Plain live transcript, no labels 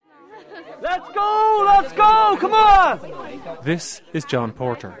Let's go, come on! This is John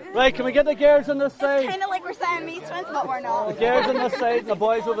Porter. Right, can we get the girls on this side? Kind of like we're saying meat twins, but we're not. The girls on this side and the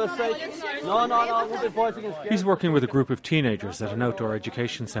boys on this side. No, we'll be boys against girls. He's working with a group of teenagers at an outdoor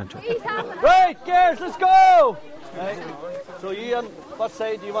education centre. Right, girls, let's go! Right. So you on what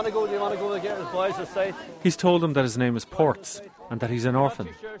side do you want to go? Do you want to go with the girls, boys this side? He's told them that his name is Ports and that he's an orphan,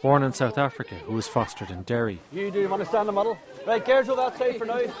 born in South Africa, who was fostered in Derry. Do you want to stand in the middle? Right, girls over that side for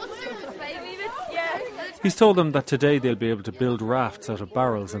now. He's told them that today they'll be able to build rafts out of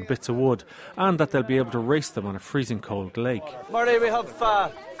barrels and bits of wood, and that they'll be able to race them on a freezing cold lake. Marty, we have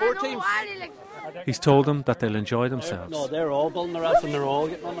 4 teams. He's told them that they'll enjoy themselves. No, they're all building the rafts and they're all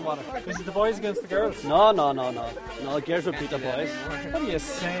getting on the water. Is it the boys against the girls? No. The girls will beat the boys. What are you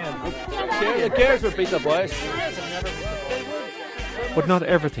saying? The girls will beat the boys. But not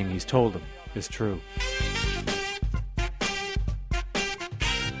everything he's told them is true.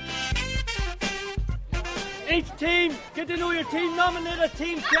 Each team, get to know your team, nominate a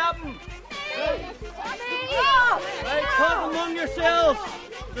team captain. Right, talk among yourselves.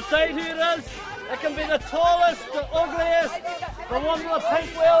 Decide who it is. It can be the tallest, the ugliest, the one with the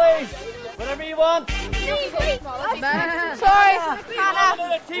pink willies. Whatever you want. Sorry, Hannah.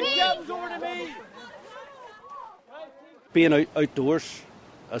 The team captain's over to me. Being outdoors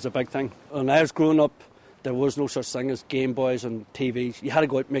is a big thing. When I was growing up, there was no such thing as Game Boys and TVs. You had to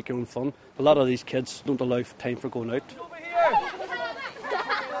go out and make your own fun. A lot of these kids don't allow time for going out. Over here.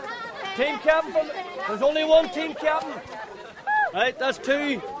 Team captain. There's only one team captain. Right, that's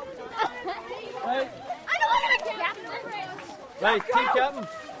 2. Right. I don't want to be captain. Right, team captain.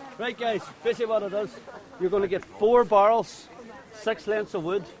 Right, guys, basically what it is, you're going to get 4 barrels, 6 lengths of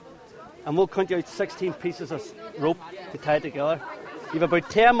wood, and we'll count you out 16 pieces of rope to tie together. You have about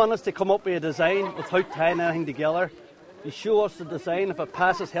 10 minutes to come up with a design without tying anything together. You show us the design if it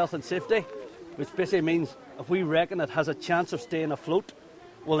passes health and safety, which basically means if we reckon it has a chance of staying afloat,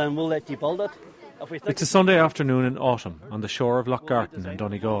 well then we'll let you build it. It's a Sunday afternoon in autumn on the shore of Loch Garten in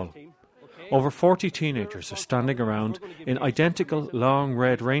Donegal. Over 40 teenagers are standing around in identical long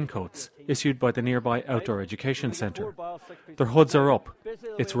red raincoats issued by the nearby outdoor education centre. Their hoods are up.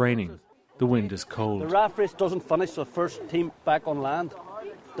 It's raining. The wind is cold. The raft race doesn't finish the first team back on land.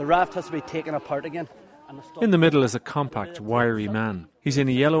 The raft has to be taken apart again. In the middle is a compact, wiry man. He's in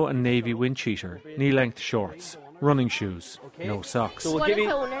a yellow and navy wind cheater, knee-length shorts, running shoes, no socks. So What do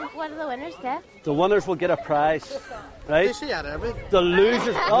the winners get? The winners will get a prize, right? The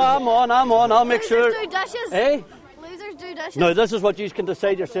losers... Oh, I'm on, I'll make sure... Losers do dishes. Eh? Losers do dishes. No, this is what you can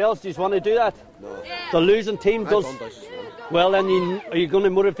decide yourselves. Do you want to do that? No. The losing team does... Well, then are you going to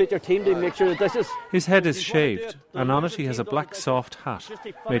motivate your team to make sure the dishes... His head is shaved, and on it he has a black soft hat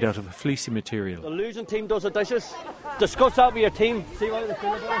made out of a fleecy material. The losing team does the dishes. Discuss that with your team. See what they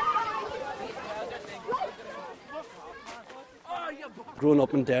feel about it. Growing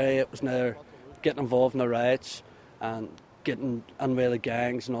up in Derry, it was neither getting involved in the riots and getting in with the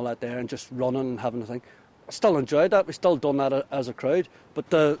gangs and all that there and just running and having a thing. I still enjoyed that. We still done that as a crowd.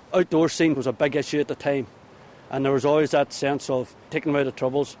 But the outdoor scene was a big issue at the time. And there was always that sense of taking away the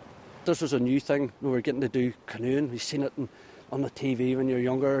troubles. This was a new thing. We were getting to do canoeing. You've seen it on the TV when you were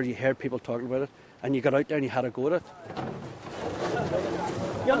younger. You heard people talking about it. And you got out there and you had a go at it.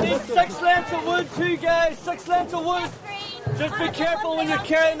 You'll need 6 lengths of wood too, guys. 6 lengths of wood. Just be careful when you're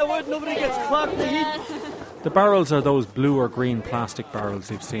carrying the wood. Nobody gets clocked in the heat. The barrels are those blue or green plastic barrels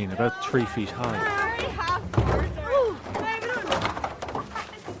you've seen, about 3 feet high.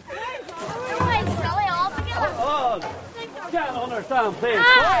 Can't understand, please.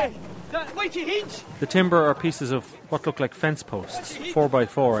 Wait, you heat. The timber are pieces of what look like fence posts,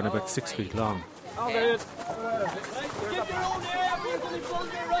 4x4 and about 6 feet long. Okay.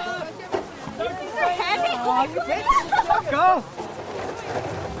 Go.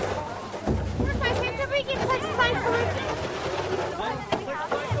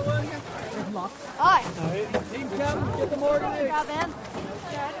 Team captain, get them organized.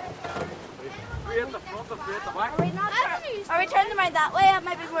 Three at the front and 3 at the back. Are we turning around that way? It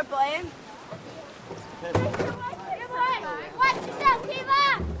might be more buoyant. Watch yourself,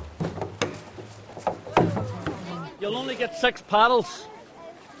 Kiva! You'll only get 6 paddles.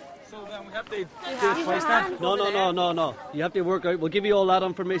 So then we have to do it twice then? No. You have to work out. We'll give you all that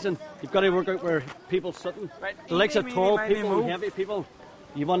information. You've got to work out where people's sitting. Right. The likes of tall people and heavy people.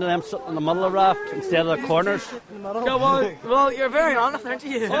 You wanted them sitting in the middle of the raft instead of the corners. Well, you're very honest, aren't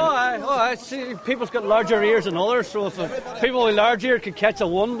you? I see. People's got larger ears than others, so if people with large ears could catch a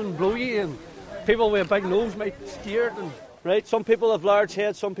wind and blow you, and people with a big nose might steer it. Right? Some people have large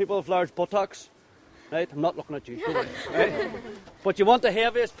heads, some people have large buttocks. right? I'm not looking at you, right? But you want the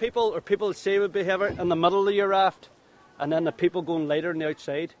heaviest people, or people that say would be heavier, in the middle of your raft, and then the people going lighter on the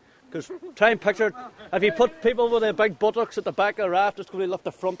outside. Because try and picture it, if you put people with their big buttocks at the back of the raft, it's going to lift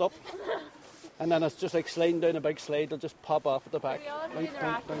the front up. And then it's just like sliding down a big slide, they'll just pop off at the back.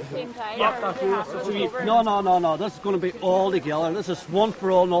 No. This is going to be all together. This is one for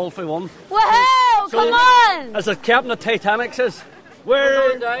all and all for one. Woohoo! So, come on! As the captain of Titanic says,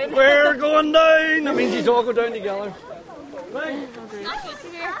 we're going down. That means you all go down together. Right. It's not good to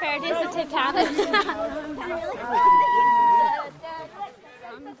be referred to as a Titanic.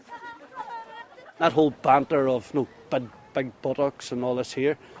 That whole banter of big buttocks and all this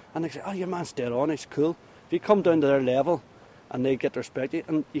here. And they say, oh, your man's dead on, he's cool. If you come down to their level and they get to respect you,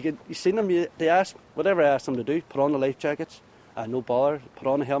 and you see them, they ask, whatever I ask them to do, put on the life jackets, no bother, put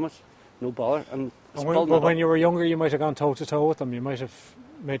on the helmets, no bother. But when you were younger, you might have gone toe-to-toe with them, you might have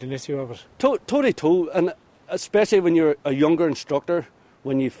made an issue of it. Toe-to-toe, and especially when you're a younger instructor,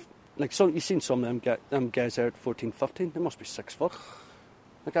 when you've seen some of them guys there at 14, 15, they must be 6 foot.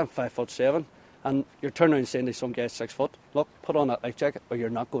 Like I'm 5'7". And you're turning around and saying to some guys 6 foot, look, put on that life jacket or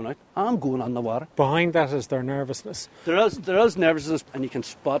you're not going out. I'm going on the water. Behind that is their nervousness. There is nervousness, and you can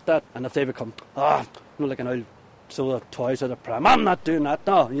spot that. And if they become, like an old sort of toys at a pram, I'm not doing that,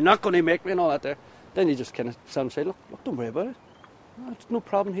 no, you're not going to make me and all that there. Then you just kind of say, look, don't worry about it. There's no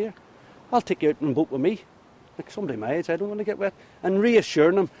problem here. I'll take you out in a boat with me. Like somebody my age, I don't want to get wet. And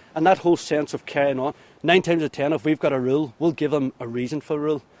reassuring them, and that whole sense of carrying on. 9 times out of 10, if we've got a rule, we'll give them a reason for a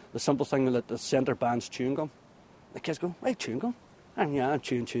rule. The simple thing that the centre bans chewing gum. The kids go, why chewing gum? And yeah, I'm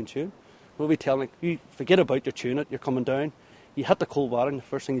chewing. Well, we tell them, you forget about your chewing it, you're coming down. You hit the cold water, and the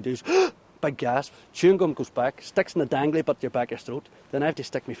first thing you do is, big gasp. Chewing gum goes back, sticks in the dangly but your back of your throat. Then I have to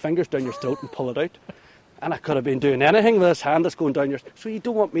stick my fingers down your throat and pull it out. And I could have been doing anything with this hand that's going down your throat. So you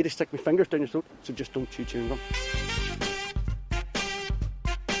don't want me to stick my fingers down your throat, so just don't chew chewing gum.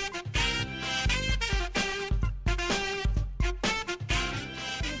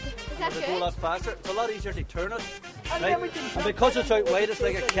 A lot faster. It's a lot easier to turn it. Right? And because it's out wide, it's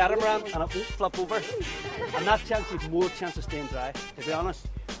like a catamaran and it won't flip over. And that chance you've more chance of staying dry, to be honest.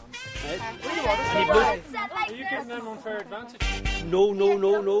 Right? Are you giving them unfair advantage? No.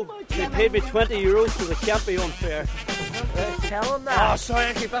 They paid me €20, so they can't be unfair. Right. Tell them that. Oh, sorry,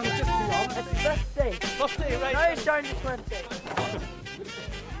 I keep on just be honest. It's 50, right? Now it's down to 20.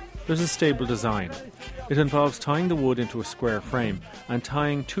 There's a stable design. It involves tying the wood into a square frame and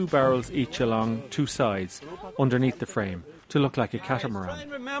tying 2 barrels each along 2 sides underneath the frame to look like a catamaran.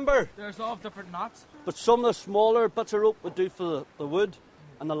 Remember, there's all different knots. But some of the smaller bits of rope would do for the wood,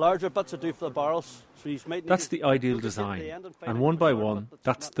 and the larger bits would do for the barrels. So you might that's the ideal design, and one by one,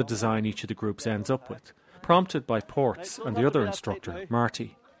 that's the design each of the groups ends up with, prompted by Ports and the other instructor,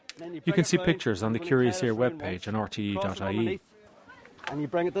 Marty. You can see pictures on the Curious Ear webpage on RTE.ie. And you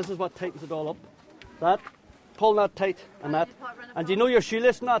bring it, this is what tightens it all up. That, pull that tight, and that. And do you know your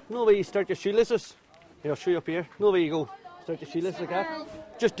shoelace knot? No way you start your shoelaces. Here, I'll show you up here. No way you go. Start your shoelaces like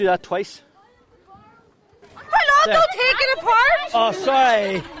that. Just do that twice. Hello, don't take it apart! Oh,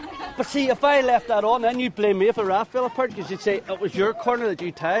 sorry. But see, if I left that on, then you'd blame me if the raft fell apart, because you'd say it was your corner that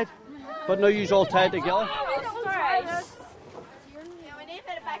you tied. But now you's all tied together.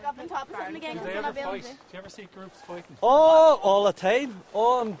 Do they ever fight? Do you ever see groups fighting? Oh, all the time.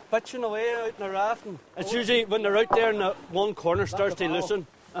 Oh, I'm bitching away out in the raft. And it's usually when they're out there and the one corner starts to loosen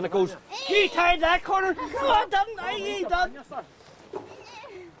and it goes, he tied that corner. No, I didn't. He did.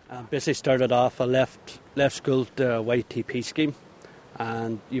 Basically started off, I left school to a YTP scheme,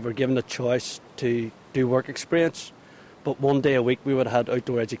 and you were given the choice to do work experience. But one day a week we would have had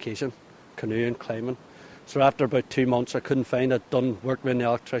outdoor education, canoeing, climbing. So after about 2 months, I couldn't find it. Done work with an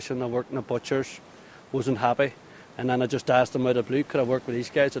electrician, I worked in a butcher's, wasn't happy. And then I just asked them out of the blue, could I work with these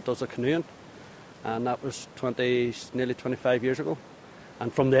guys that does the canoeing? And that was nearly 25 years ago.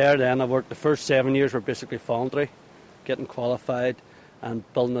 And from there then I worked, the first 7 years were basically voluntary, getting qualified and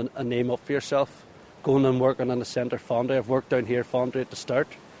building a name up for yourself. Going and working in the centre foundry. I've worked down here foundry at the start.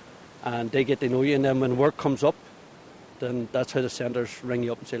 And they get to know you, and then when work comes up, then that's how the centres ring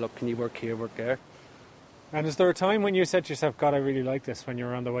you up and say, look, can you work here, work there? And is there a time when you said to yourself, God, I really like this, when you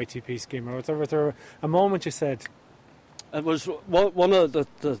were on the YTP scheme? Or was there a moment you said? It was one of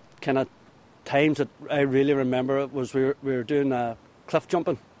the kind of times that I really remember. It was we were doing cliff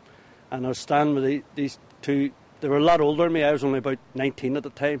jumping, and I was standing with these two. They were a lot older than me. I was only about 19 at the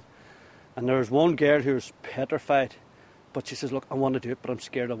time. And there was one girl who was petrified, but she says, look, I want to do it, but I'm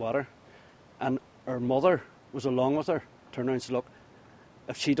scared of water. And her mother was along with her, turned around and said, look,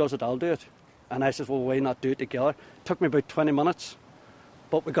 if she does it, I'll do it. And I said, well, why not do it together? It took me about 20 minutes,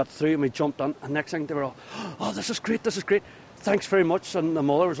 But we got through and we jumped on, and next thing they were all, oh, this is great, thanks very much. And the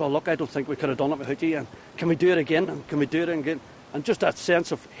mother was all, look, I don't think we could have done it without you, and can we do it again, and can we do it again? And just that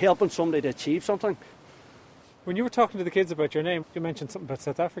sense of helping somebody to achieve something. When you were talking to the kids about your name, you mentioned something about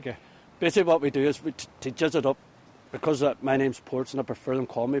South Africa. Basically what we do is to jizz it up, because my name's Ports and I prefer them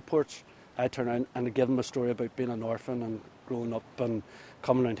call me Ports. I turn around and I give them a story about being an orphan and growing up and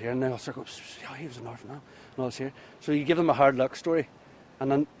coming around here, and they all start going, yeah, he was an orphan now, and all this here. So you give them a hard luck story, and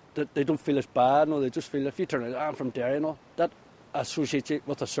then they don't feel it's bad, no, they just feel, if you turn around, I'm from Derry and all, that associates you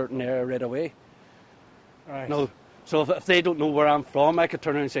with a certain area right away. Right. No, so if they don't know where I'm from, I could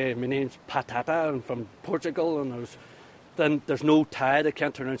turn around and say, my name's Patata, I'm from Portugal, and then there's no tie. They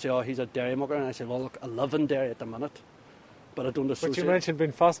can't turn around and say, oh, he's a Derry mugger, and I say, well, look, I live in Derry at the minute, but I don't associate. But you mentioned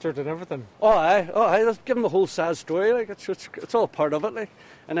being fostered and everything. Oh, aye, let's give them the whole sad story, like, it's all part of it, like.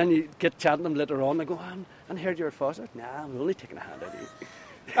 And then you get chatting to them later on, they go, I heard you were fostered. Nah, I'm only taking a hand at you.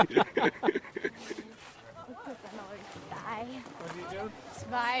 What are you doing?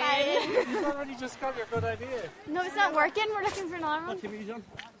 Spy. You've already just got your good idea. No, it's not working. We're looking for another one. What TV is on?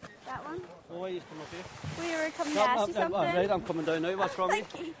 That one. Oh, why are you coming up here? We were coming to ask you something. Right, I'm coming down now. What's wrong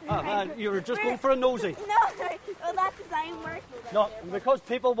with you? You were just going for a nosy. No, well, that design worked. No, because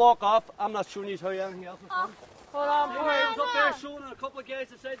people walk off, I'm not showing you how anything else is done. Hold on, I was up there showing, and a couple of guys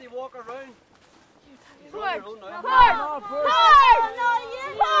decided they walk around. Pork! No, Pork! No, you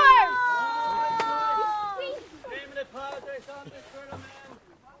pork! Name of the paradise on this for the man.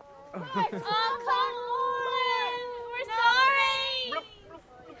 Oh, come on! We're sorry!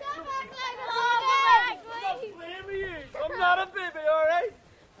 Come back, please! Blame you. I'm not a baby, alright?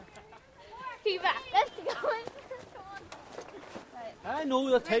 Keep back. Let's go. I know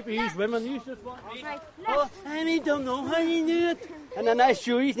the type of these women. You just want me. Right. Oh, I don't know how you do it. And then I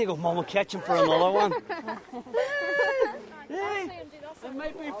show you, and you go, Mum, we'll catch him for another one. Hey, it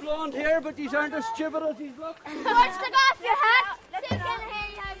might be blonde hair, but these aren't as stupid as these look. George, take off your hat. So you can hair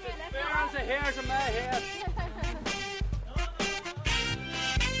you have here. There's the hairs in my head.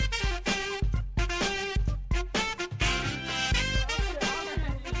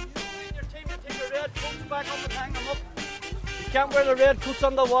 Your team to take the red coats back up and hang them up. You can't wear the red coats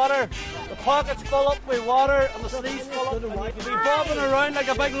underwater. The pockets fill up with water and the sleeves fill up. And you can be bobbing around like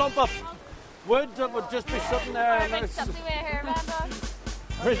a big lump of wood that would just be sitting there. And Like something with a hairband on.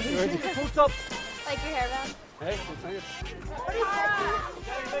 where's your coats up? Like your hairband. Hey,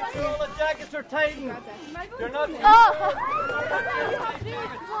 make sure all the jackets are tightened. You're not. Oh!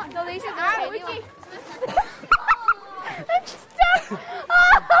 No, these are the tiny ones. I'm stuck!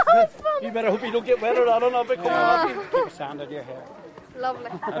 Oh, it's fun. You better hope you don't get wet or that. I'll be coming off you. Keep sand out of your hair. Lovely.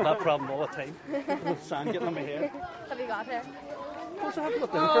 I have that problem all the time. Sand getting on my hair. Have you got hair? What's that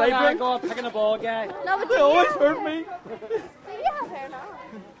look down for? I go picking a ball, guy. No, but They always hurt me. do you have hair now?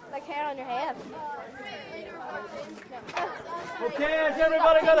 Like hair on your head? Okay, has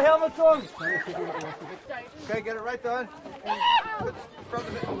everybody got a helmet on? Okay, get it right down. Put front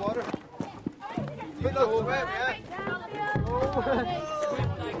of it in the water. Put that over it, yeah.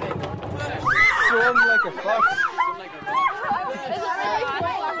 Swim like a fox. Is it really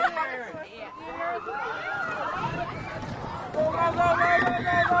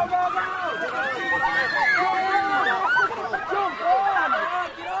cool?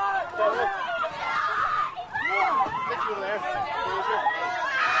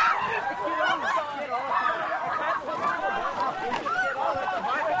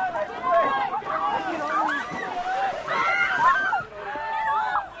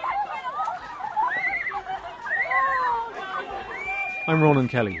 I'm Ronan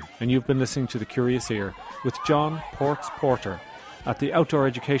Kelly, and you've been listening to The Curious Ear with John Ports Porter at the Outdoor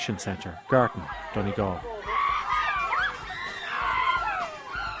Education Centre, Garton, Donegal.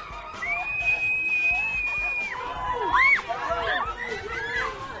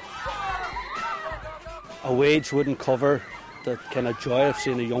 A wage wouldn't cover the kind of joy of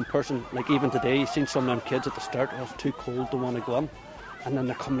seeing a young person. Like even today, you've seen some of them kids at the start, it was too cold to want to go in. And then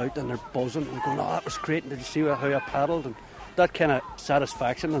they're coming out and they're buzzing and going, oh, that was great. And did you see how I paddled? And that kind of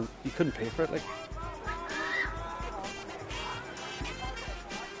satisfaction, and you couldn't pay for it. Like.